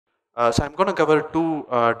So I'm going to cover two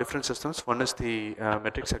different systems. One is the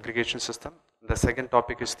metrics aggregation system. The second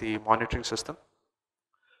topic is the monitoring system.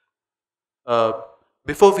 Uh,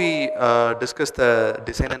 Before we discuss the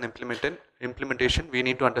design and implementation, we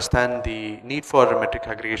need to understand the need for a metric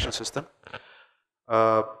aggregation system.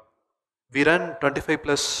 Uh, we run 25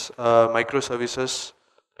 plus microservices.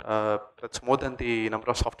 That's more than the number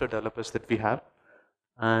of software developers that we have,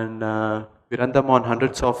 and we run them on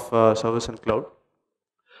hundreds of servers in cloud.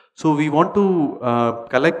 So we want to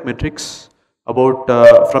collect metrics about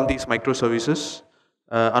from these microservices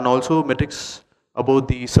and also metrics about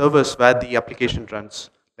the servers where the application runs,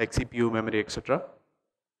 like CPU, memory, etc.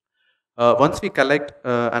 Once we collect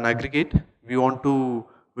and aggregate, we want to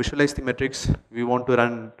visualize the metrics. We want to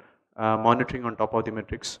run monitoring on top of the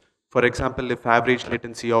metrics. For example, if average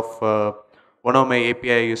latency of one of my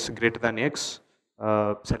API is greater than X,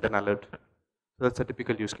 send an alert. So that's a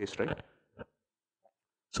typical use case, right?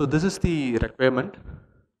 So this is the requirement.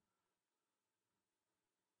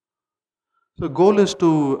 So goal is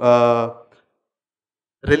to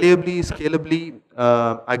reliably, scalably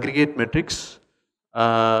aggregate metrics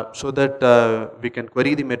so that we can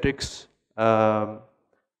query the metrics, run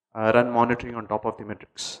monitoring on top of the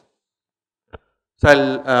metrics. So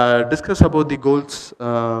I'll discuss about the goals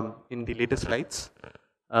in the later slides.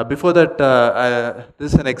 Before that,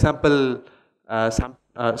 this is an example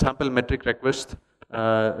sample metric request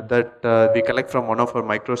that we collect from one of our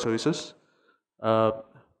microservices.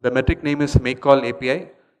 The metric name is make call API.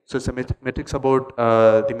 So it's a metrics about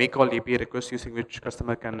the make call API request using which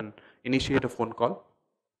customer can initiate a phone call.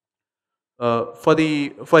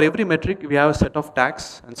 For every metric, we have a set of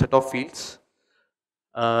tags and set of fields.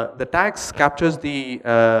 The tags captures the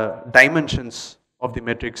dimensions of the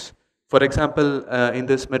metrics. For example, in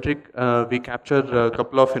this metric, we capture a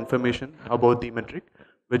couple of information about the metric,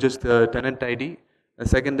 which is the tenant ID. The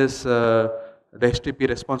second is the HTTP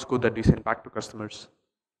response code that we send back to customers.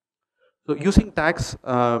 So using tags,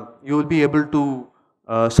 you will be able to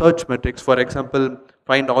search metrics. For example,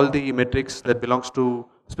 find all the metrics that belongs to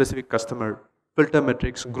specific customer, filter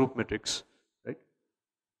metrics, group metrics, right?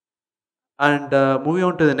 And moving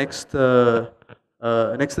on to the next,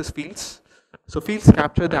 next is fields. So fields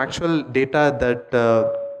capture the actual data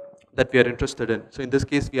that we are interested in. So in this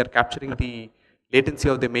case, we are capturing the latency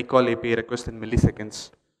of the make call API request in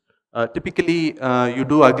milliseconds. Typically, you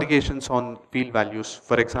do aggregations on field values.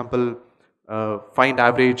 For example, find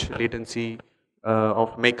average latency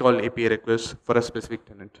of make call API request for a specific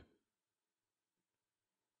tenant.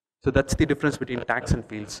 So that's the difference between tags and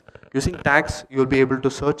fields. Using tags, you'll be able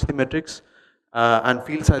to search the metrics, and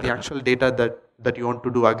fields are the actual data that you want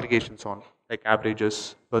to do aggregations on, like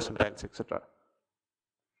averages, percentiles, etc.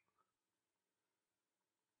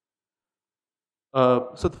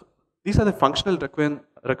 These are the functional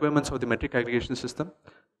requirements of the metric aggregation system.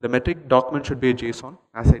 The metric document should be a JSON,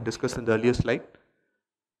 as I discussed in the earlier slide.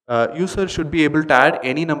 User should be able to add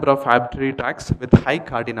any number of arbitrary tags with high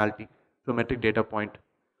cardinality to a metric data point.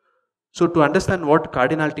 So to understand what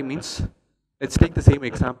cardinality means, let's take the same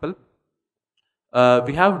example.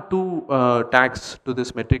 We have two tags to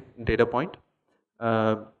this metric data point.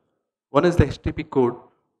 One is the HTTP code.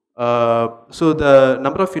 So the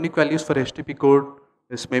number of unique values for HTTP code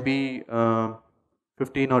is maybe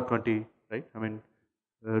 15 or 20, right? I mean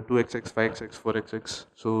 2xx, 5xx, 4xx.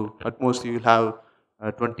 So at most you will have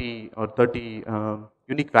 20 or 30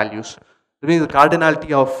 unique values. That means the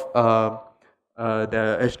cardinality of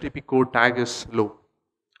the HTTP code tag is low.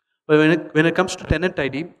 But when it comes to tenant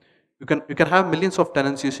ID, you can have millions of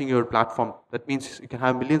tenants using your platform. That means you can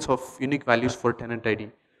have millions of unique values for tenant ID.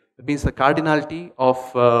 That means the cardinality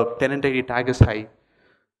of tenant ID tag is high.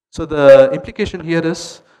 So the implication here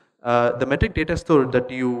is the metric data store that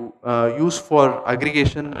you use for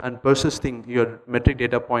aggregation and persisting your metric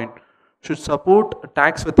data point should support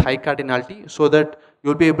tags with high cardinality so that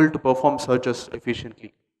you'll be able to perform searches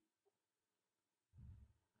efficiently.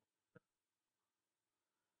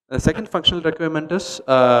 The second functional requirement is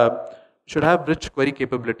should have rich query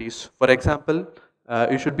capabilities. For example,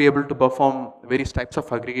 you should be able to perform various types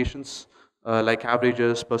of aggregations like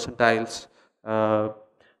averages, percentiles,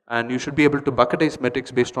 and you should be able to bucketize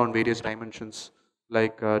metrics based on various dimensions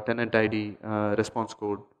like tenant ID, response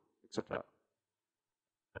code, etc.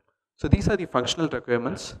 So these are the functional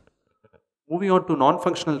requirements. Moving on to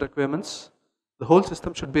non-functional requirements, the whole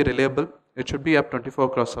system should be reliable. It should be up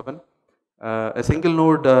 24/7. A single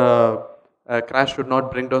node crash should not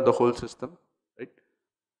bring down the whole system, right?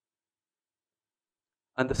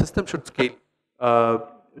 And the system should scale.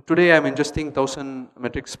 Today I'm ingesting 1000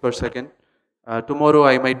 metrics per second. Tomorrow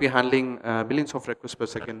I might be handling billions of requests per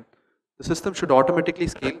second. The system should automatically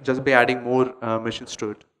scale just by adding more machines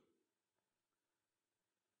to it.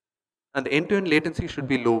 And the end-to-end latency should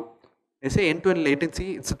be low. I say end-to-end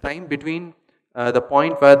latency, it's the time between the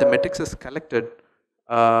point where the metrics is collected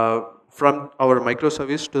from our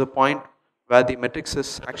microservice to the point where the metrics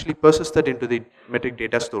is actually persisted into the metric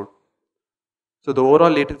data store. So the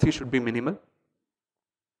overall latency should be minimal.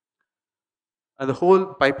 And the whole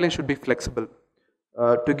pipeline should be flexible.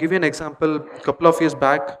 To give you an example, a couple of years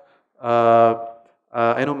back,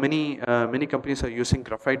 I know many companies are using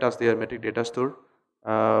Graphite as their metric data store,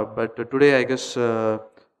 but today I guess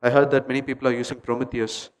I heard that many people are using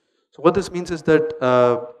Prometheus. So what this means is that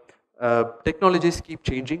technologies keep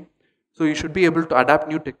changing, so you should be able to adapt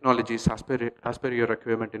new technologies as per your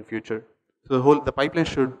requirement in future. So the pipeline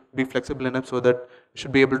should be flexible enough so that you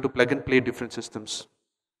should be able to plug and play different systems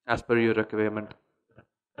as per your requirement.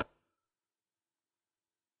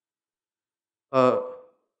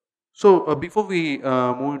 Before we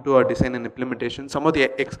move into our design and implementation, some of the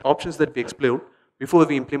options that we explored before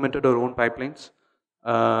we implemented our own pipelines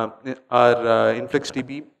are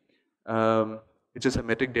InfluxDB, which is a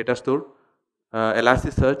metric data store,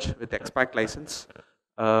 Elasticsearch with XPack license.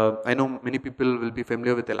 I know many people will be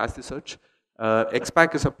familiar with Elasticsearch.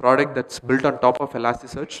 XPack is a product that's built on top of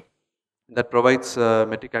Elasticsearch that provides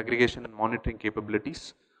metric aggregation and monitoring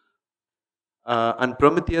capabilities. And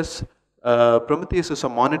Prometheus is a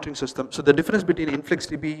monitoring system. So the difference between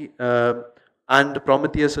InfluxDB and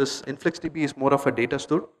Prometheus is InfluxDB is more of a data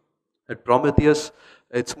store. At Prometheus,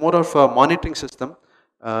 it's more of a monitoring system,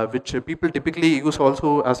 which people typically use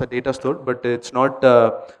also as a data store, but it's not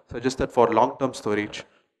suggested for long-term storage.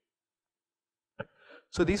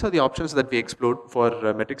 So these are the options that we explored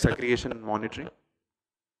for metrics aggregation and monitoring.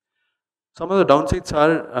 Some of the downsides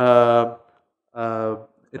are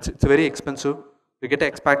it's very expensive. To get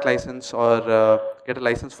an XPack license or get a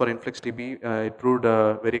license for InfluxDB, it proved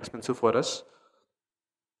very expensive for us.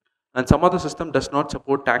 And some of the system does not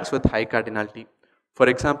support tags with high cardinality. For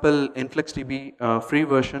example, InfluxDB free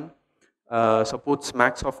version supports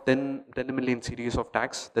max of 10 million series of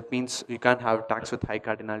tags. That means you can't have tags with high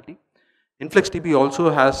cardinality. InfluxDB also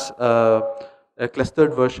has a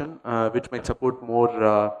clustered version which might support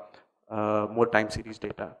more time series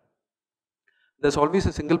data. There's always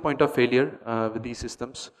a single point of failure with these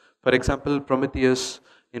systems. For example, Prometheus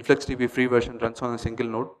InfluxDB free version runs on a single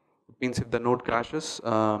node. It means if the node crashes,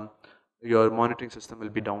 your monitoring system will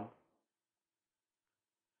be down.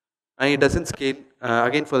 And it doesn't scale,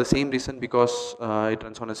 again for the same reason, because it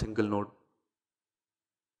runs on a single node.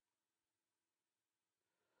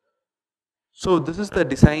 So this is the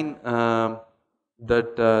design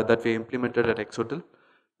that we implemented at Exotel.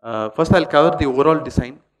 First I'll cover the overall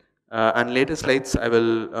design. And later slides I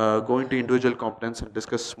will go into individual components and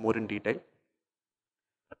discuss more in detail.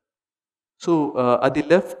 So at the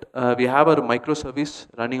left we have our microservice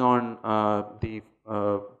running on the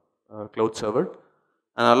cloud server,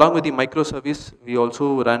 and along with the microservice we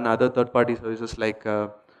also run other third-party services like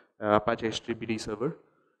Apache HTTPD server.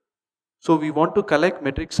 So we want to collect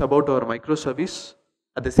metrics about our microservice.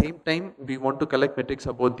 At the same time we want to collect metrics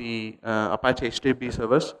about the Apache HTTP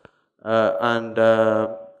servers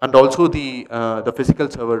and also the physical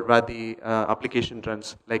server where the application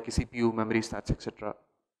runs, like CPU, memory, stats, etc.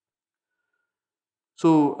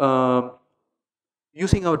 So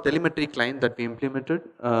using our telemetry client that we implemented,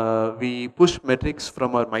 we push metrics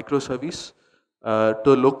from our microservice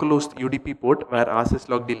to a localhost UDP port where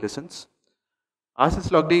RSSLogD listens.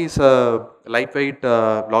 RSSLogD is a lightweight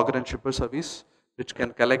logger and shipper service which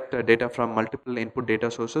can collect data from multiple input data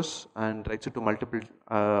sources and writes it to multiple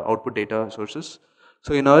output data sources.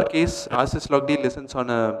 So in our case, RSSLogD listens on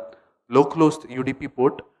a localhost UDP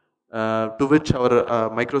port to which our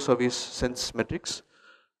microservice sends metrics.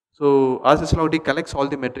 So RSSLogD collects all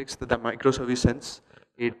the metrics that the microservice sends.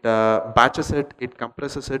 It batches it, it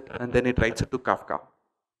compresses it, and then it writes it to Kafka.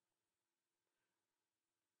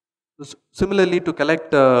 So similarly, to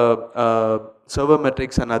collect server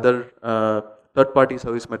metrics and other third-party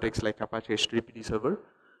service metrics like Apache HTTPD server,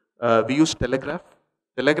 we use Telegraph.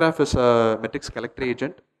 Telegraph is a metrics collector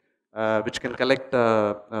agent which can collect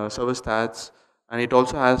server stats, and it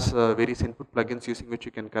also has various input plugins using which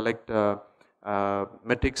you can collect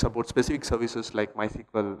metrics about specific services like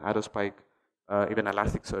MySQL, Aerospike, even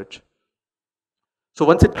Elasticsearch. So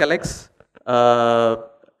once it collects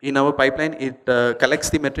in our pipeline, it collects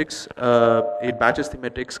the metrics, it batches the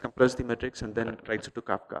metrics, compresses the metrics, and then writes it to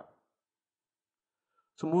Kafka.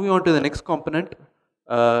 So moving on to the next component,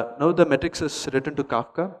 now the metrics is written to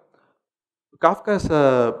Kafka. Kafka is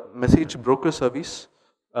a message broker service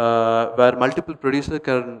where multiple producers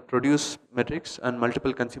can produce metrics and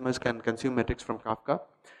multiple consumers can consume metrics from Kafka.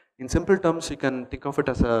 In simple terms, you can think of it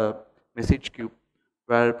as a message queue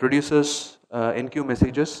where producers enqueue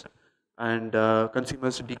messages and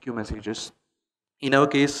consumers dequeue messages. In our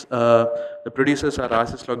case, the producers are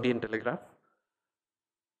RSS log D and Telegraph.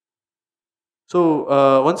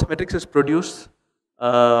 So once a matrix is produced,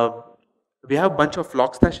 we have a bunch of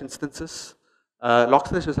logstash instances.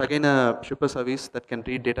 Logstash is again a shipper service that can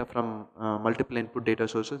read data from multiple input data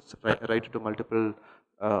sources, write it to multiple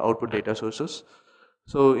output data sources.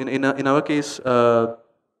 So in our case,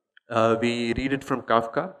 we read it from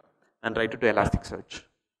Kafka and write it to Elasticsearch.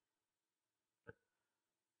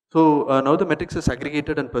 So now the matrix is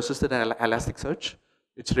aggregated and persisted in Elasticsearch.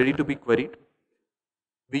 It's ready to be queried.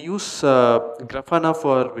 We use Grafana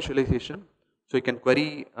for visualization. So you can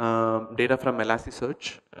query data from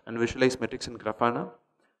Elasticsearch and visualize metrics in Grafana.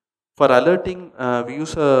 For alerting, we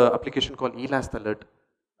use an application called ElastAlert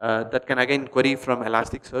that can again query from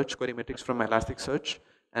Elasticsearch, query metrics from Elasticsearch,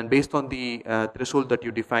 and based on the threshold that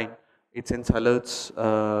you define, it sends alerts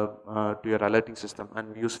to your alerting system,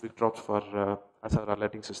 and we use Victrops for as our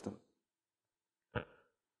alerting system.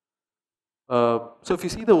 So if you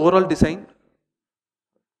see the overall design,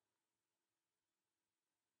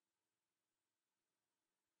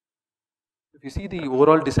 these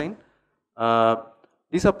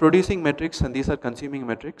are producing metrics and these are consuming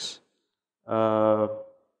metrics, right?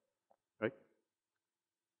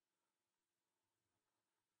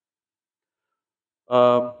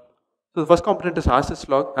 So the first component is RSS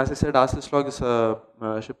log. As I said, RSS log is a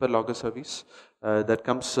shipper logger service that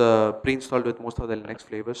comes pre-installed with most of the Linux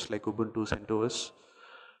flavors like Ubuntu, CentOS.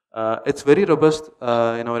 It's very robust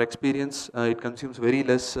in our experience. It consumes very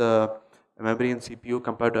less memory and CPU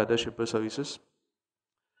compared to other shipper services.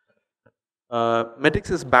 Metrics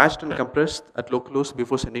is batched and compressed at localhost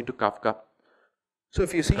before sending to Kafka. So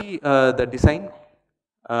if you see the design,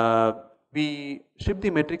 we ship the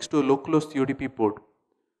metrics to a localhost UDP port.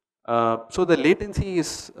 So the latency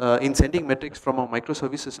is in sending metrics from a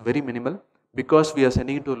microservice is very minimal because we are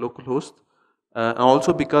sending it to a local host and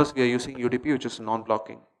also because we are using UDP, which is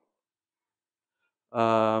non-blocking.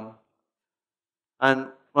 And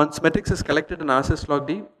once metrics is collected in RSS log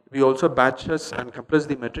D, we also batches and compress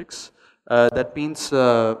the metrics. That means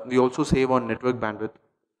we also save on network bandwidth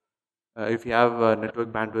if you have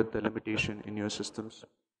network bandwidth limitation in your systems.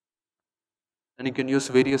 And you can use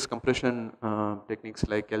various compression techniques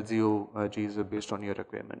like LZO, GZO based on your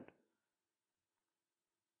requirement.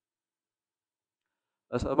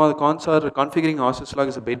 Some of the cons are configuring RSS log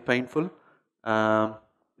is a bit painful. It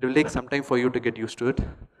will take some time for you to get used to it.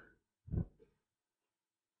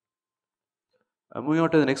 Moving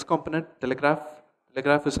on to the next component, Telegraph.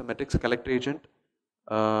 Telegraph is a metrics collector agent.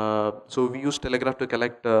 So we use Telegraph to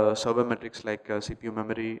collect server metrics like CPU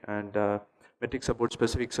memory and metrics about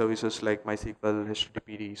specific services like MySQL,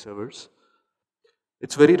 HTTPD servers.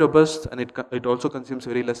 It's very robust and it also consumes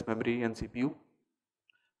very less memory and CPU.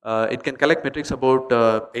 It can collect metrics about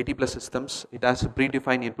 80 plus systems. It has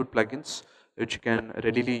predefined input plugins which you can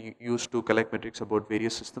readily use to collect metrics about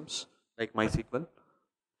various systems like MySQL.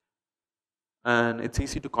 And it's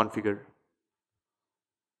easy to configure.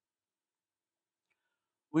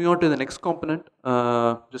 Moving on to the next component,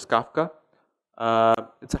 just Kafka.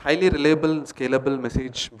 It's a highly reliable and scalable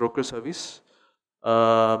message broker service.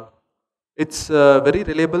 It's very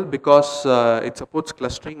reliable because it supports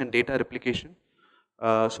clustering and data replication.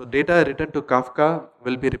 So data written to Kafka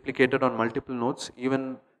will be replicated on multiple nodes.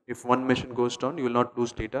 Even if one machine goes down, you will not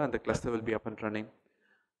lose data and the cluster will be up and running.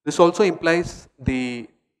 This also implies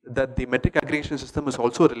that the metric aggregation system is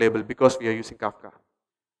also reliable because we are using Kafka.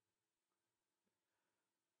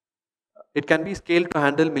 It can be scaled to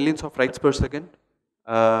handle millions of writes per second.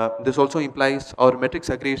 This also implies our metrics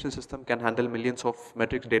aggregation system can handle millions of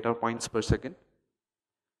metrics data points per second.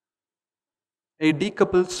 It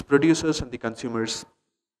decouples producers and the consumers,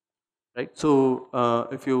 right? So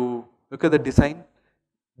if you look at the design,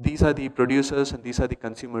 these are the producers and these are the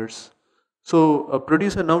consumers. So a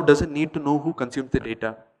producer now doesn't need to know who consumes the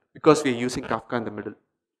data because we are using Kafka in the middle.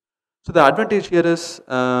 So the advantage here is,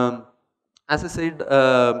 as I said,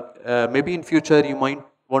 maybe in future you might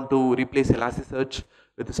want to replace Elasticsearch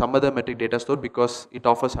with some other metric data store because it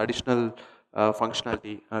offers additional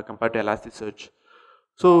functionality compared to Elasticsearch.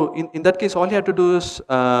 So in that case, all you have to do is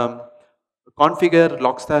configure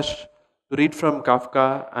logstash to read from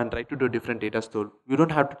Kafka and write to a different data store. You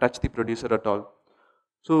don't have to touch the producer at all.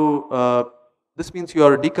 So this means you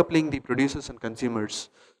are decoupling the producers and consumers.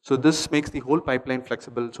 So this makes the whole pipeline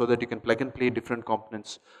flexible so that you can plug and play different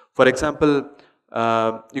components. For example,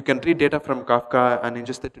 You can read data from Kafka and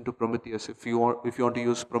ingest it into Prometheus if you want to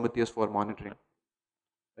use Prometheus for monitoring,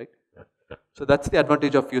 right? So that's the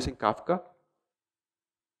advantage of using Kafka,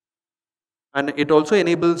 and it also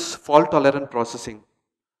enables fault-tolerant processing.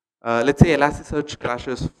 Let's say Elasticsearch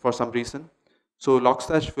crashes for some reason, so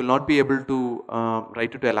Logstash will not be able to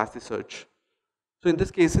write it to Elasticsearch. So in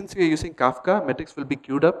this case, since we are using Kafka, metrics will be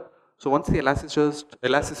queued up. So once the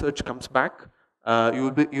Elasticsearch comes back,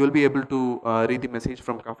 you will be able to read the message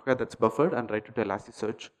from Kafka that's buffered and write it to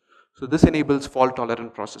Elasticsearch. So this enables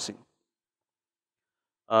fault-tolerant processing.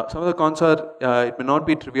 Some of the cons are it may not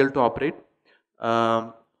be trivial to operate.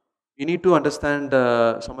 You need to understand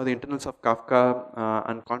some of the internals of Kafka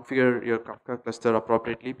and configure your Kafka cluster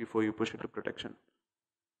appropriately before you push it to production.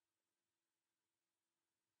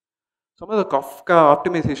 Some of the Kafka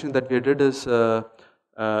optimization that we did is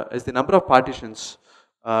the number of partitions.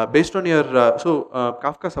 Based on your,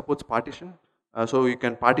 Kafka supports partition. So you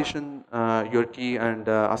can partition your key and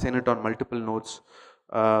assign it on multiple nodes.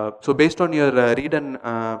 So based on your read and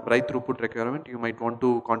write throughput requirement, you might want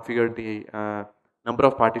to configure the number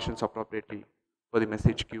of partitions appropriately for the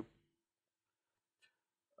message queue.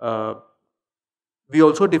 We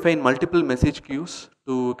also define multiple message queues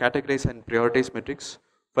to categorize and prioritize metrics.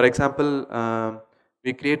 For example,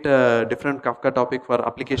 we create a different Kafka topic for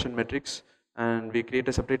application metrics, and we create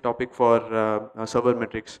a separate topic for server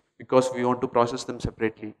metrics because we want to process them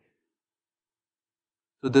separately.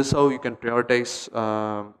 So this is how you can prioritize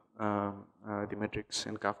the metrics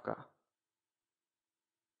in Kafka.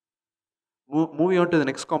 Moving on to the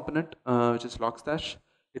next component, which is Logstash.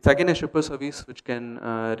 It's again a shipper service which can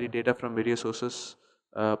read data from various sources,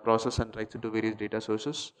 process and writes it to various data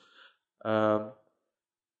sources. The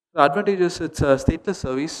advantage is it's a stateless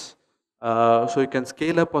service, so you can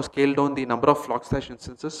scale up or scale down the number of Logstash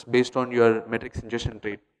instances based on your metrics ingestion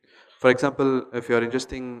rate. For example, if you are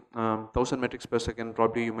ingesting 1000 metrics per second,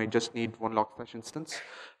 probably you might just need one Logstash instance.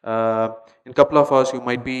 In a couple of hours, you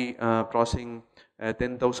might be processing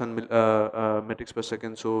 10,000 metrics per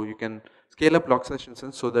second, so you can scale up Logstash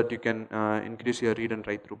instance so that you can increase your read and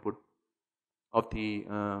write throughput of the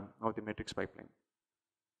metrics pipeline.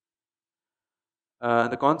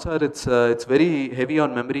 The cons are it's very heavy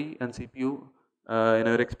on memory and CPU. In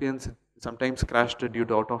our experience, it sometimes crashed due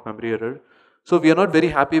to out of memory error. So we are not very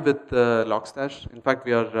happy with Logstash. In fact,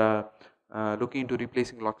 we are looking into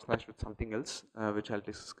replacing Logstash with something else, which I'll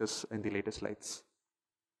discuss in the later slides.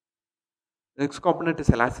 The next component is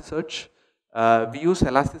Elasticsearch. We use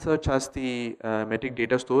Elasticsearch as the metric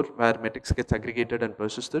data store where metrics gets aggregated and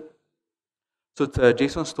persisted. So it's a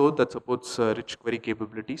JSON store that supports rich query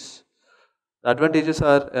capabilities. The advantages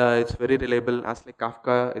are it's very reliable. As like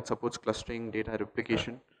Kafka, it supports clustering, data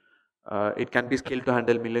replication. It can be scaled to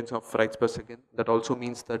handle millions of writes per second. That also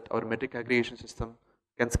means that our metric aggregation system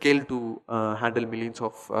can scale to handle millions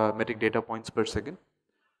of metric data points per second.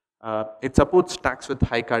 It supports stacks with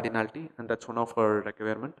high cardinality, and that's one of our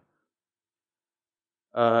requirement.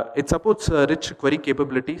 It supports rich query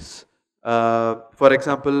capabilities. For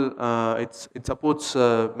example, it supports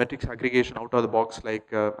metrics aggregation out of the box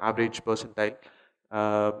like average, percentile,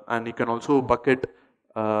 and you can also bucket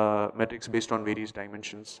metrics based on various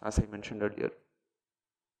dimensions, as I mentioned earlier.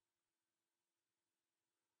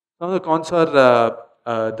 Some of the cons are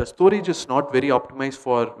the storage is not very optimized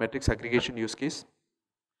for metrics aggregation use case.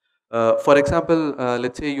 For example,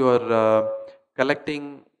 let's say you are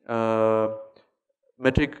collecting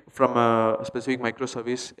metric from a specific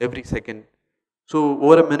microservice every second. So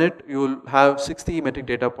over a minute, you will have 60 metric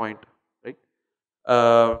data point, right?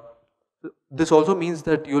 This also means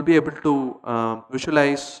that you will be able to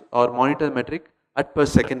visualize or monitor metric at per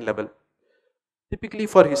second level. Typically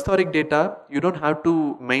for historic data, you don't have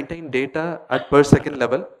to maintain data at per second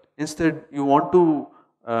level. Instead, you want to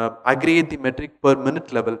aggregate the metric per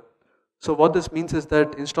minute level. So what this means is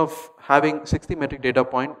that instead of having 60 metric data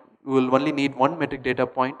point, you will only need one metric data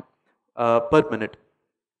point per minute.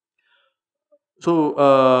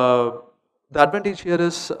 So the advantage here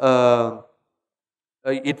is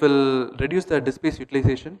it will reduce the disk space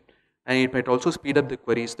utilization, and it might also speed up the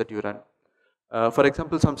queries that you run. For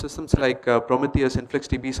example, some systems like Prometheus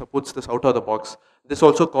InfluxDB supports this out of the box. This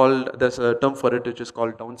also called, there's a term for it which is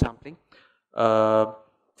called downsampling.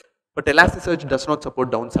 But Elasticsearch does not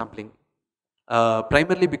support downsampling.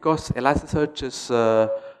 Primarily because Elasticsearch is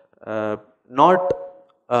not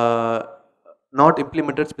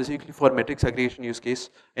implemented specifically for metrics aggregation use case.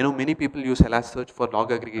 I know many people use Elasticsearch for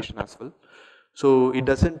log aggregation as well. So it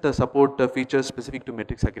doesn't support features specific to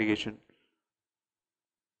metrics aggregation.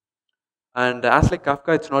 And as like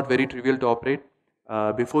Kafka, it's not very trivial to operate.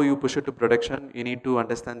 Before you push it to production, you need to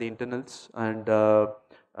understand the internals and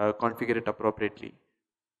configure it appropriately.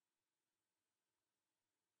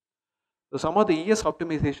 So some of the ES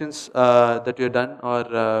optimizations that we have done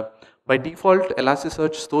are by default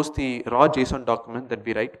Elasticsearch stores the raw JSON document that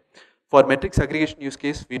we write. For metrics aggregation use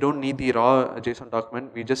case, we don't need the raw JSON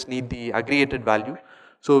document, we just need the aggregated value.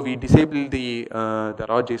 So we disable the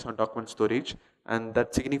raw JSON document storage, and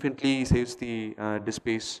that significantly saves the disk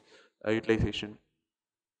space utilization.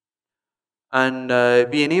 And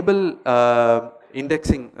we enable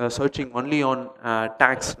indexing, searching only on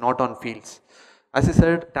tags, not on fields. As I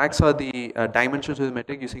said, tags are the dimensions of the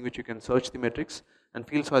metric using which you can search the metrics, and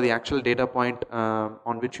fields are the actual data point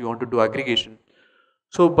on which you want to do aggregation.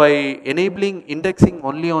 So by enabling indexing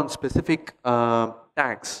only on specific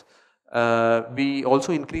tags, we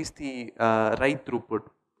also increase the write throughput,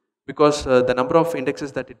 because the number of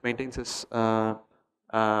indexes that it maintains is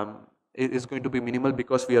going to be minimal,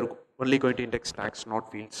 because we are only going to index tags,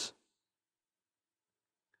 not fields.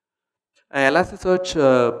 Elasticsearch,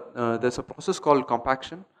 there's a process called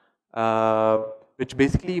compaction, which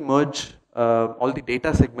basically merge all the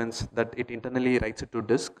data segments that it internally writes it to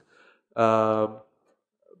disk.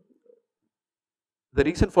 The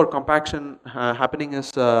reason for compaction happening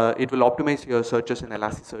is it will optimize your searches in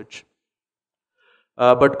Elasticsearch.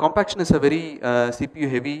 But compaction is a very CPU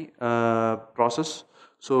heavy process,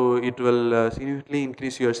 so it will significantly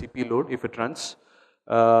increase your CPU load if it runs.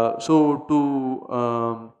 So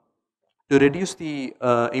to reduce the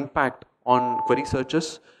impact on query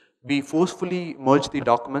searches, we forcefully merge the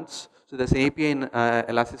documents. So there's an API in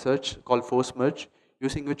Elasticsearch called force merge,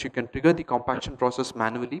 using which you can trigger the compaction process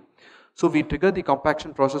manually. So we trigger the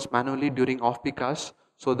compaction process manually during off-peak hours,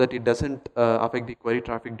 so that it doesn't affect the query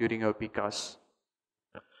traffic during our peak hours.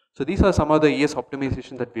 So these are some of the ES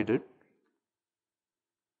optimization that we did.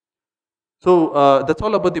 So that's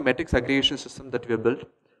all about the metrics aggregation system that we have built.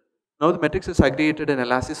 Now the metrics is aggregated in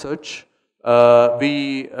Elasticsearch.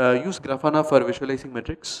 We use Grafana for visualizing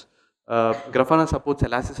metrics. Grafana supports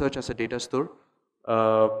Elasticsearch as a data store.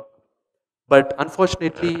 But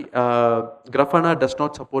unfortunately, Grafana does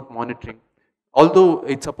not support monitoring. Although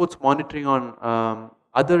it supports monitoring on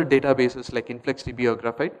other databases like InfluxDB or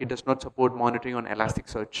Graphite, it does not support monitoring on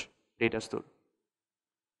Elasticsearch data store.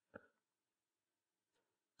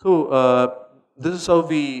 So this is how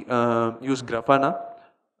we use Grafana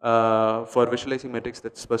for visualizing metrics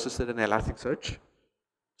that's persisted in Elasticsearch.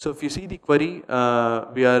 So if you see the query,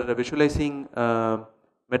 we are visualizing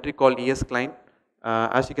metric called ES client.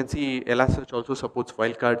 As you can see, Elasticsearch also supports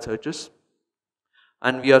wildcard searches,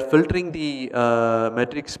 and we are filtering the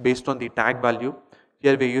metrics based on the tag value.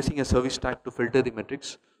 Here we are using a service tag to filter the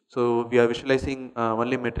metrics. So we are visualizing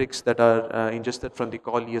only metrics that are ingested from the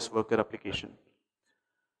call ES worker application.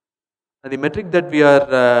 And the metric that we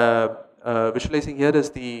are visualizing here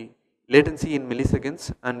is the latency in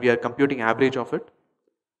milliseconds, and we are computing average of it.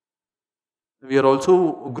 We are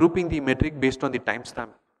also grouping the metric based on the timestamp.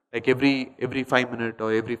 Like every 5 minutes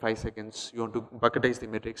or every 5 seconds, you want to bucketize the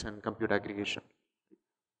metrics and compute aggregation.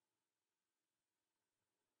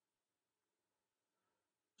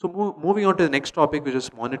 So moving on to the next topic, which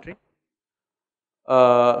is monitoring.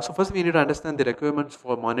 So first we need to understand the requirements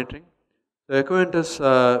for monitoring. The requirement is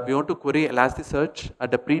we want to query Elasticsearch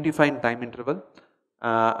at a predefined time interval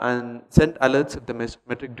and send alerts if the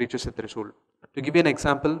metric breaches a threshold. To give you an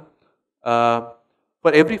example,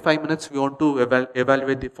 for every 5 minutes we want to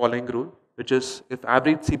evaluate the following rule, which is if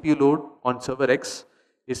average CPU load on server X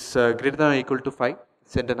is greater than or equal to 5,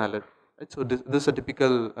 send an alert. Right? So this is a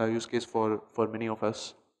typical use case for many of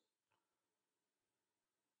us.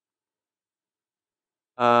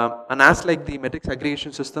 And as like the metrics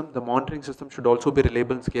aggregation system, the monitoring system should also be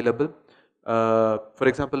reliable and scalable. For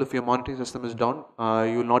example, if your monitoring system is down,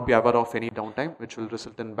 you will not be aware of any downtime, which will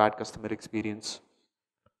result in bad customer experience.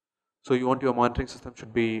 So you want your monitoring system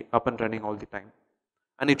should be up and running all the time,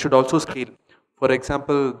 and it should also scale. For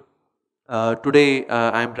example, today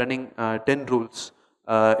I am running 10 rules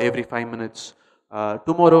every 5 minutes.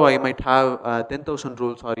 Tomorrow I might have 10,000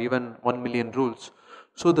 rules or even 1 million rules.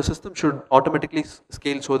 So the system should automatically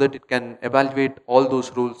scale so that it can evaluate all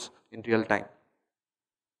those rules in real time.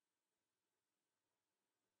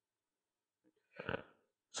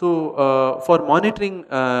 So for monitoring,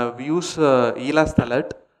 we use Elast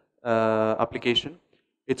Alert application.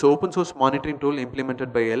 It's an open source monitoring tool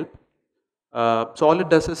implemented by Yelp. So all it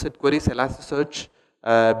does is it queries Elasticsearch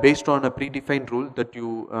based on a predefined rule that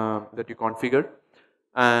you configure,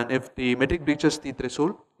 and if the metric breaches the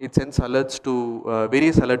threshold, it sends alerts to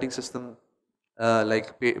various alerting systems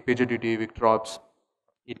like PagerDuty, VictorOps,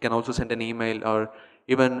 It can also send an email or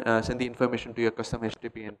even send the information to your custom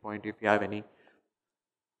HTTP endpoint if you have any.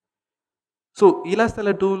 So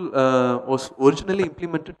ELASTELLA tool was originally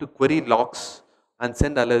implemented to query logs and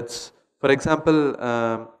send alerts. For example,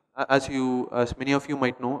 as many of you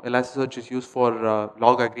might know, Elasticsearch is used for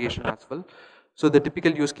log aggregation as well. So the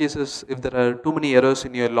typical use case is if there are too many errors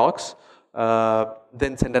in your logs,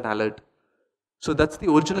 then send an alert. So that's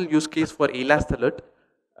the original use case for ELASTELLA,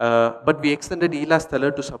 but we extended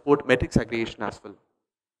ELASTELLA to support metrics aggregation as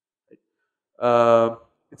well.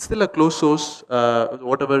 It's still a closed source,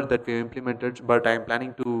 whatever that we implemented, but I am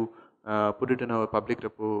planning to put it in our public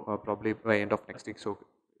repo probably by end of next week. So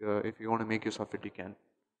if you want to make use of it, you can.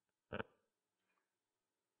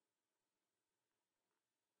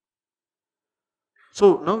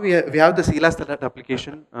 So now we have the ELASTELLA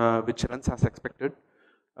application which runs as expected.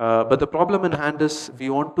 But the problem in hand is we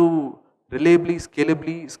want to reliably,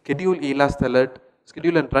 scalably schedule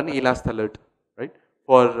schedule and run ELASTELLA, right?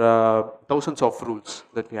 For thousands of rules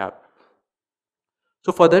that we have.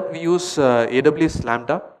 So for that we use AWS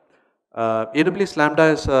Lambda. AWS Lambda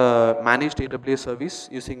is a managed AWS service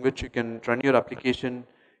using which you can run your application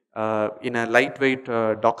in a lightweight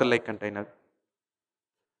Docker-like container.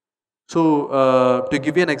 So to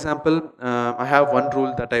give you an example, I have one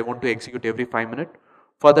rule that I want to execute every 5 minutes.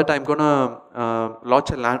 For that, I'm gonna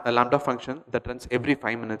launch a Lambda function that runs every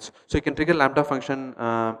 5 minutes. So you can trigger Lambda function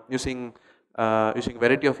using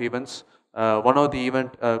variety of events. One of the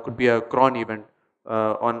event could be a cron event.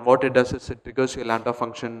 On what it does is it triggers your Lambda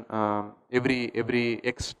function every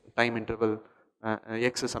X time interval.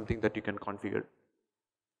 X is something that you can configure.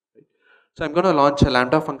 So I'm going to launch a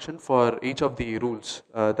Lambda function for each of the rules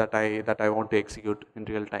that I want to execute in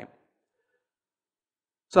real time.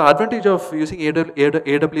 So advantage of using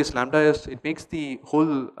AWS Lambda is it makes the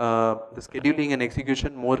whole the scheduling and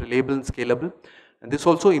execution more reliable and scalable, and this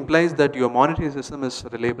also implies that your monitoring system is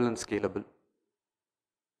reliable and scalable.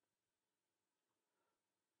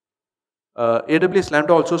 AWS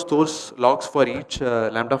Lambda also stores logs for each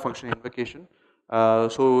Lambda function invocation.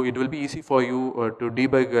 So it will be easy for you to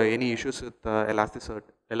debug any issues with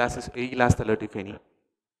ELASTELLA if any.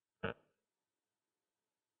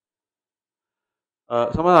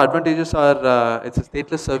 Some of the advantages are it's a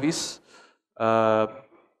stateless service.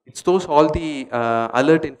 It stores all the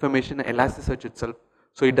alert information in Elasticsearch itself,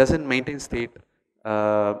 so it doesn't maintain state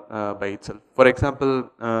by itself. For example,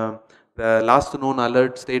 the last known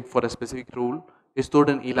alert state for a specific rule is stored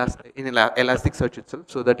in Elasticsearch itself,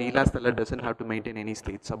 so that ELASTELLA doesn't have to maintain any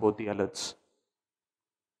states about the alerts.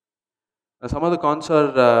 Some of the cons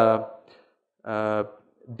are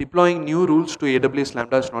deploying new rules to AWS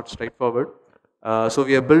Lambda is not straightforward. So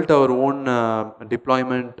we have built our own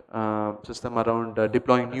deployment system around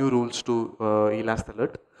deploying new rules to ELASTELLA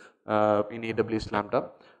in AWS Lambda.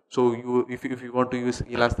 So if you want to use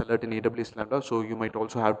ELASTELLA in AWS Lambda, so you might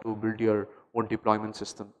also have to build your own deployment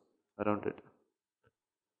system around it.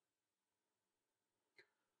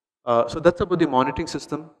 So that's about the monitoring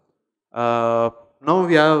system. Now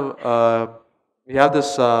we have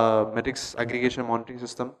this metrics aggregation monitoring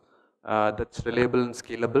system that's reliable and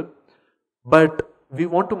scalable. But we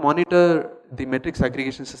want to monitor the metrics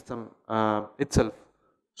aggregation system itself,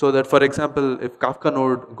 so that for example, if Kafka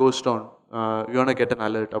node goes down, you want to get an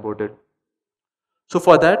alert about it. So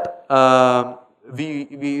for that, we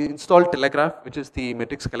installed Telegraph, which is the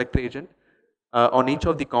metrics collector agent, on each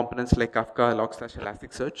of the components like Kafka,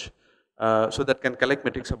 log/Elasticsearch, so that can collect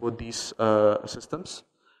metrics about these systems.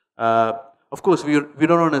 Of course, we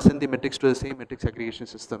don't want to send the metrics to the same metrics aggregation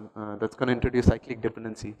system. That's going to introduce cyclic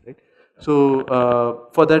dependency, right? So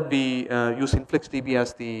for that, we use InfluxDB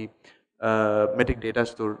as the metric data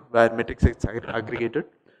store where metrics gets aggregated.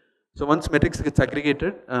 So once metrics gets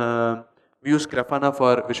aggregated, we use Grafana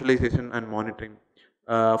for visualization and monitoring.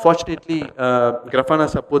 Fortunately, Grafana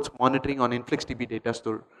supports monitoring on InfluxDB data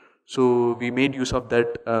store. So we made use of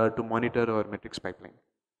that to monitor our metrics pipeline.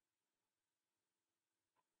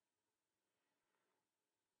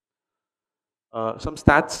 Some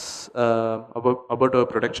stats about our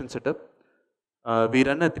production setup. We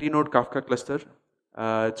run a 3-node Kafka cluster.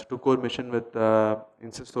 It's a 2-core machine with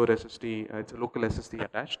instance store SSD. It's a local SSD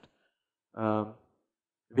attached.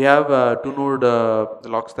 We have a 2-node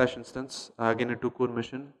Logstash instance, again a 2-core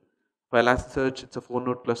machine. For Elasticsearch, it's a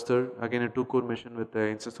 4-node cluster, again a 2-core machine with the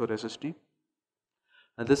instance store SSD.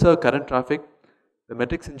 And this is our current traffic. The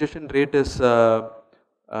metrics ingestion rate is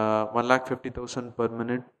 1,50,000 per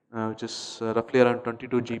minute, which is roughly around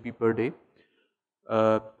 22 GB per day.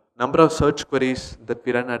 Number of search queries that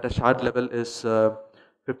we run at a shard level is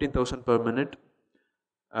 15,000 per minute.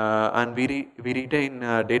 and we retain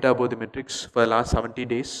data about the metrics for the last 70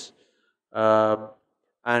 days.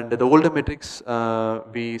 And the older metrics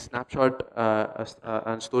we snapshot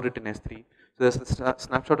and store it in S3. So there's a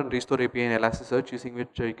snapshot and restore API in Elasticsearch, using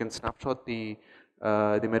which you can snapshot the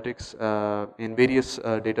metrics in various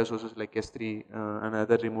data sources like S3 and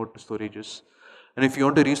other remote storages. And if you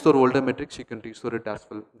want to restore older metrics, you can restore it as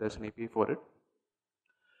well. There's an API for it.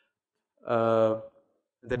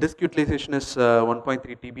 The disk utilization is 1.3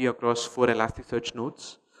 TB across 4 Elasticsearch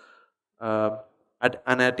nodes.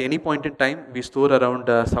 And at any point in time, we store around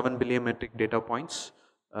 7 billion metric data points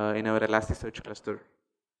in our Elasticsearch cluster.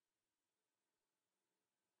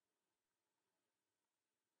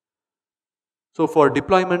 So for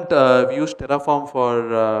deployment, we use Terraform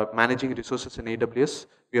for managing resources in AWS.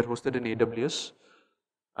 We are hosted in AWS.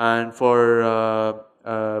 And for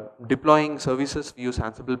deploying services, we use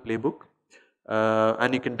Ansible Playbook.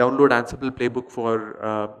 And you can download Ansible Playbook for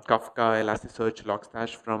Kafka, Elasticsearch,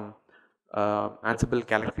 Logstash from Ansible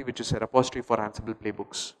Galaxy, which is a repository for Ansible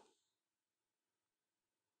Playbooks.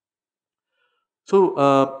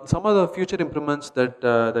 So some of the future improvements that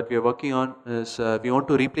that we are working on is we want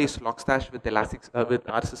to replace Logstash with with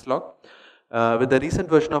RSSLog. With the recent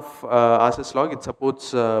version of RSSLog, it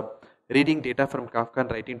supports reading data from Kafka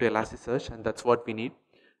and writing to Elasticsearch, and that's what we need.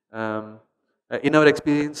 In our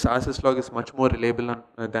experience, RSSLog is much more reliable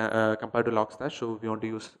compared to Logstash, so we want to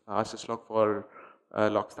use RSSLog for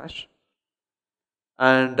Logstash.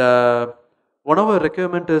 And one of our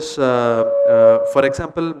requirement is, for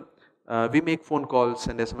example, we make phone calls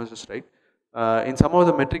and SMSs, right? In some of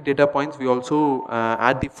the metric data points, we also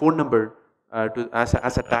add the phone number as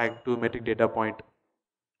a tag to metric data point.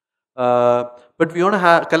 But we want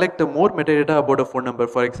to collect more metadata about a phone number.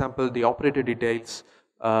 For example, the operator details,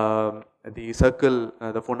 the circle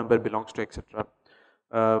the phone number belongs to, etc.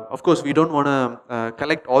 Of course, we don't want to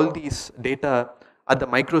collect all these data at the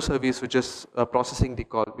microservice which is processing the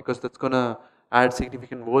call, because that's going to add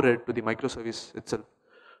significant overhead to the microservice itself.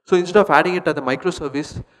 So instead of adding it at the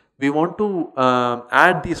microservice, we want to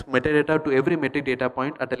add these metadata to every metric data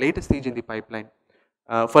point at a later stage in the pipeline.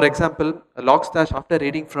 For example, Logstash, after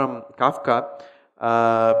reading from Kafka,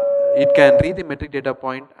 it can read the metric data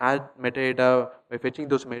point, add metadata by fetching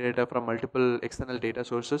those metadata from multiple external data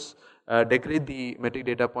sources, degrade the metric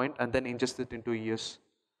data point, and then ingest it into ES.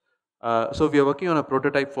 So we are working on a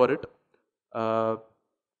prototype for it.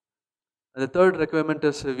 And the third requirement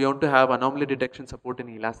is we want to have anomaly detection support in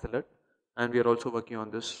ElasAlert, and we are also working on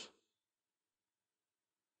this.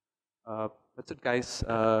 That's it, guys.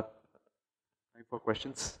 Time for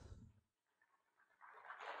questions.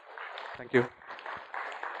 Thank you.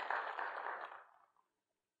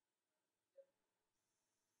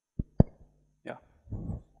 Yeah.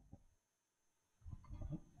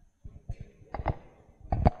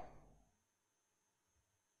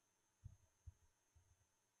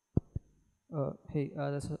 Hey,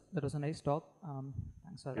 that was a nice talk.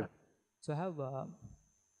 Thanks for that. So I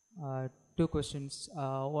have two questions.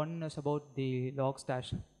 One is about the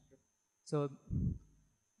Logstash. So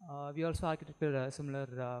we also architected a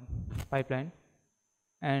similar pipeline.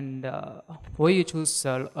 And why you chose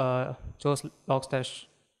Logstash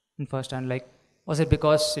in first? And like, was it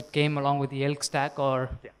because it came along with the Elk stack, or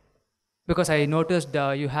because I noticed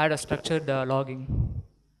you had a structured logging?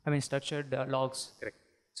 I mean, structured logs. Correct.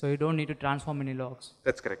 So you don't need to transform any logs.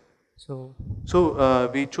 That's correct. So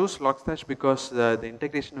we chose Logstash because the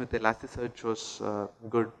integration with Elasticsearch was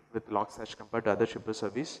good with Logstash compared to other shipper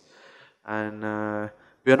service, and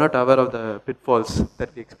we are not aware of the pitfalls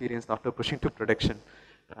that we experienced after pushing to production.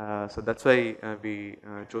 So that's why we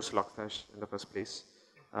chose Logstash in the first place.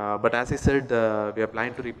 But as I said, we are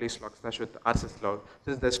planning to replace Logstash with RSSLog.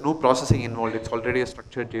 Since there's no processing involved, it's already a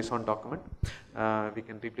structured JSON document, we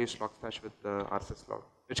can replace Logstash with RSSLog,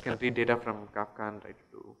 which can read data from Kafka and write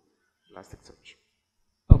it to Elasticsearch.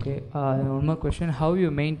 okay, one more question. How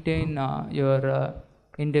you maintain your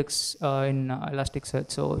index in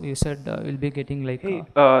Elasticsearch? So you said you'll be getting like... Hey,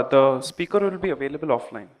 the speaker will be available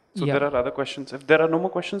offline. So Yeah. there are other questions. If there are no more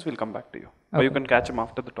questions, we'll come back to you. Or you Okay. can catch him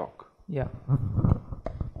after the talk. Yeah.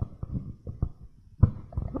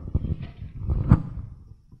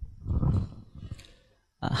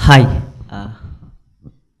 Hi.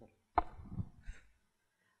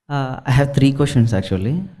 I have three questions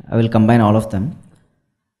actually. I will combine all of them.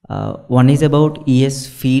 One is about ES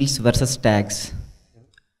fields versus tags,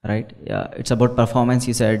 right? Yeah, it's about performance.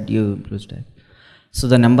 You said you use tag. So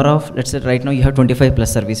the number of, let's say right now you have 25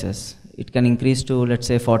 plus services. It can increase to, let's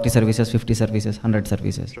say, 40 services, 50 services, 100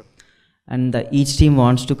 services. Sure. And each team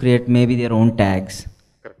wants to create maybe their own tags.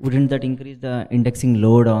 Correct. Wouldn't that increase the indexing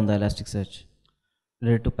load on the Elasticsearch?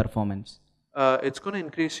 related to performance? It's going to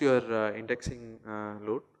increase your indexing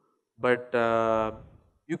load, but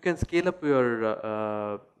you can scale up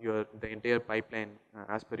your the entire pipeline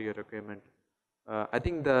as per your requirement. I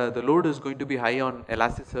think the load is going to be high on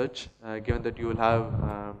Elasticsearch, given that you will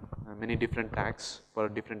have many different tags for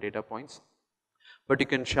different data points. But you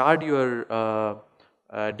can shard your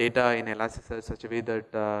data in Elasticsearch such a way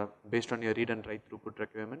that based on your read and write throughput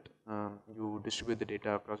requirement, you distribute the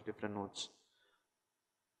data across different nodes.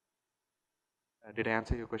 Did I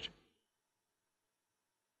answer your question?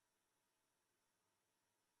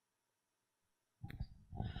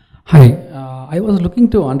 Hi, I was looking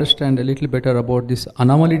to understand a little better about this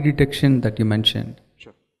anomaly detection that you mentioned.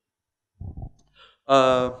 Sure.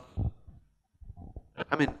 I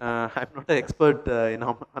mean, I'm not an expert in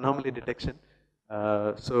anomaly detection.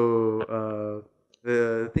 The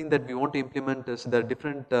thing that we want to implement is there are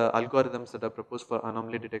different algorithms that are proposed for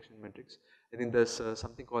anomaly detection metrics. I think there's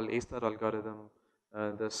something called A-star algorithm.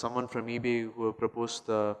 There's someone from eBay who proposed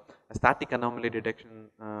a static anomaly detection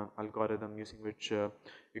algorithm using which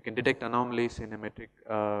you can detect anomalies in a metric.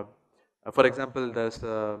 For example, there's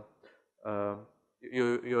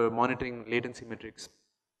you're monitoring latency metrics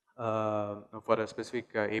for a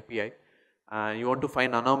specific API. You want to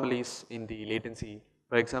find anomalies in the latency.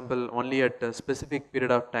 For example, only at a specific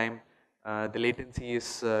period of time, the latency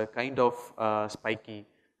is kind of spiky,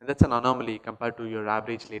 and that's an anomaly compared to your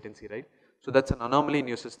average latency, right? So that's an anomaly in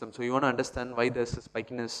your system. So you want to understand why there's a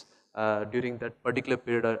spikiness during that particular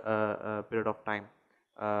period of time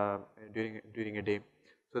during a day.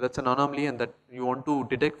 So that's an anomaly, and that you want to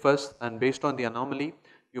detect first, and based on the anomaly,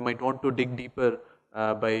 you might want to dig deeper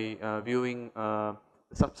by viewing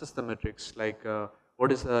subsystem metrics like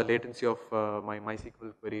what is the latency of my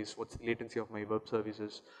MySQL queries, what's the latency of my web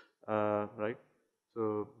services, right?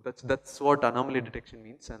 So that's what anomaly detection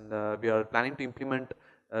means, and we are planning to implement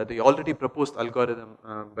the already proposed algorithm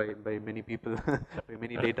by many people, by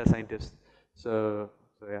many data scientists. So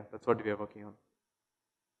yeah, that's what we are working on.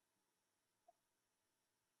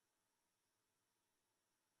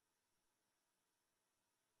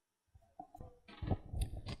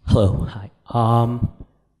 Hello, hi.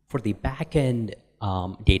 For the backend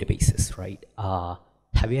databases, right?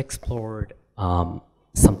 Have you explored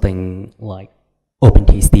something like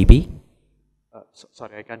OpenTSDB?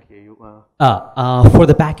 Sorry, I can't hear you. For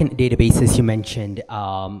the backend databases, you mentioned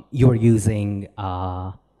you were using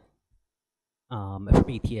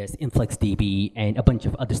Prometheus, InfluxDB, and a bunch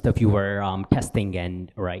of other stuff you were testing,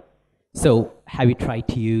 and right. So, have you tried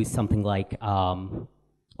to use something like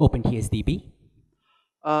OpenTSDB?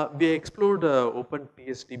 We explored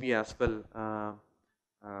OpenTSDB as well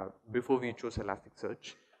before we chose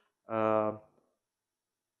Elasticsearch.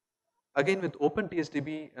 Again, with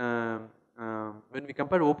OpenTSDB, when we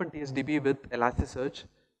compare OpenTSDB with Elasticsearch,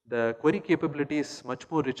 the query capability is much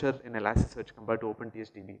more richer in Elasticsearch compared to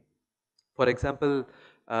OpenTSDB. For example,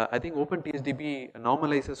 I think OpenTSDB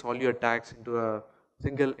normalizes all your tags into a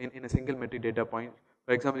single in a single metric data point.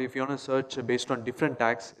 For example, if you want to search based on different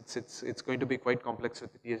tags, it's going to be quite complex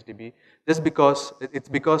with TSDB. Just because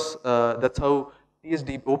that's how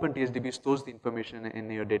OpenTSDB stores the information in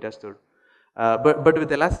your data store. But with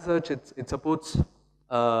Elasticsearch, it supports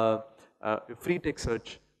free text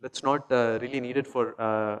search. That's not really needed for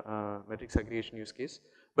metrics aggregation use case.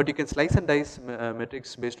 But you can slice and dice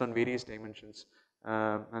metrics based on various dimensions,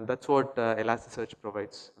 and that's what Elasticsearch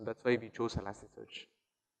provides, and that's why we chose Elasticsearch.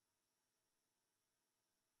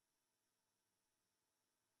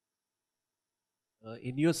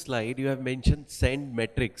 In your slide, you have mentioned send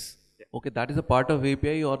metrics. Yeah. Okay, that is a part of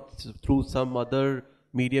API, or through some other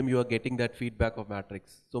medium you are getting that feedback of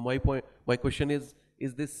metrics. So my question is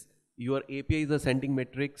this your API is sending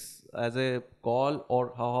metrics as a call,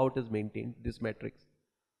 or how it is maintained, this metrics?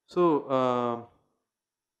 So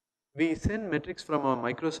we send metrics from our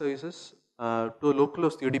microservices to a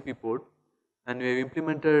localhost UDP port, and we have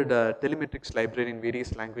implemented telemetrics library in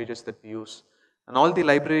various languages that we use. And all the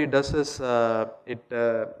library does is it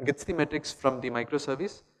gets the metrics from the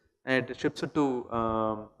microservice and it ships it to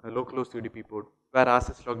a localhost UDP port where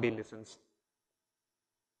RSS logd listens.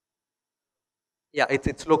 Yeah,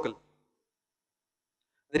 it's local.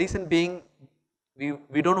 The reason being,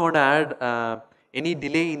 we don't want to add any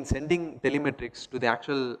delay in sending telemetrics to the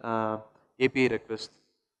actual API request.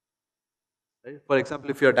 Right? For example,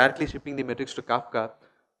 if you are directly shipping the metrics to Kafka,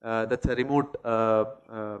 that's a remote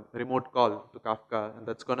call to Kafka, and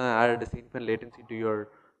that's going to add a significant latency to your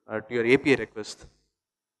API request.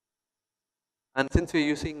 And since we're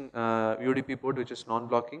using UDP port, which is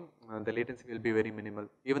non-blocking, the latency will be very minimal.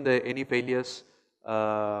 Even any failures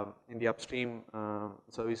in the upstream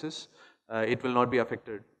services, it will not be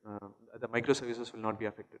affected. The microservices will not be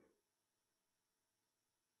affected.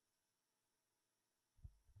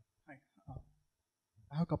 Hi.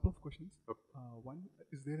 I have a couple of questions. Okay. One,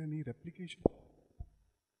 is there any replication?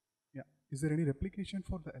 Yeah. Is there any replication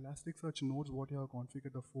for the Elasticsearch nodes, what you have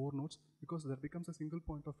configured, the 4 nodes? Because that becomes a single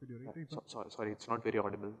point of failure, right? Sorry, it's not very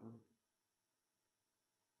audible.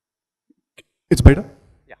 It's better?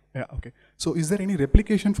 Yeah. Yeah, okay. So is there any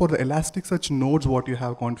replication for the Elasticsearch nodes what you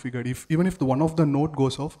have configured? Even if one of the node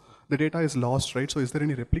goes off, the data is lost, right? So is there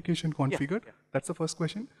any replication configured? Yeah. That's the first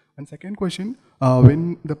question. And second question,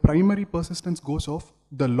 when the primary persistence goes off,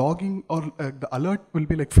 the logging or the alert will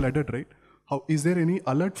be like flooded, right? Is there any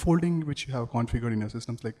alert folding which you have configured in your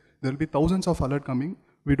systems? Like there will be thousands of alert coming.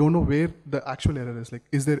 We don't know where the actual error is. Like,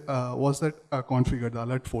 was that configured, the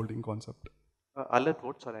alert folding concept? Alert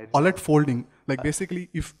what? Sorry. Alert folding, like basically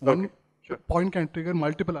if one sure. point can trigger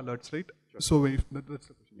multiple alerts, right? Sure. So that's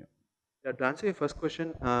the question, yeah. Yeah, to answer your first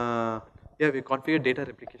question, yeah, we configure data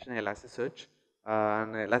replication in Elasticsearch,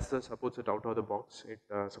 and Elasticsearch supports it out of the box. It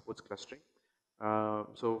supports clustering.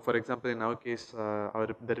 So, for example, in our case,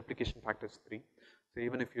 the replication factor is 3. So,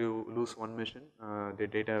 even if you lose one mission, the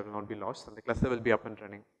data will not be lost, and the cluster will be up and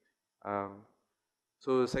running.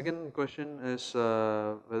 So, the second question is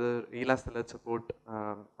whether Elastalert support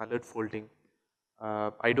alert folding.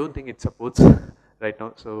 I don't think it supports right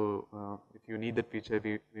now. So, if you need that feature,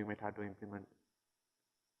 we might have to implement.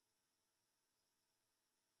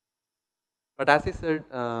 But as I said,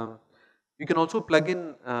 you can also plug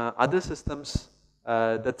in other systems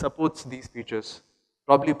that supports these features.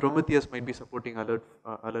 Probably Prometheus might be supporting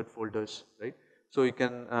alert folders, right? So you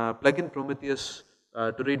can plug in Prometheus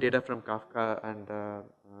to read data from Kafka and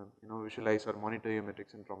visualize or monitor your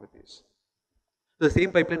metrics in Prometheus. So the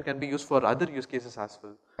same pipeline can be used for other use cases as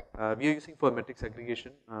well. We are using for metrics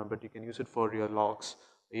aggregation, but you can use it for your logs,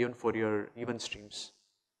 even for your event streams.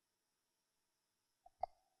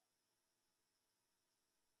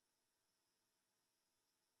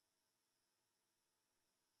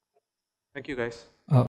 Thank you, guys.